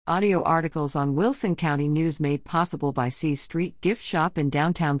Audio articles on Wilson County News made possible by C Street Gift Shop in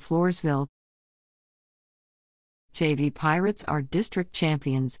downtown Floresville. JV Pirates are district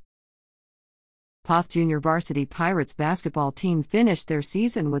champions. Poth Junior Varsity Pirates basketball team finished their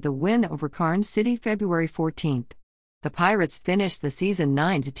season with a win over Karnes City February 14. The Pirates finished the season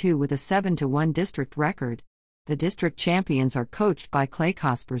 9-2 with a 7-1 district record. The district champions are coached by Clay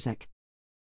Kosperzik.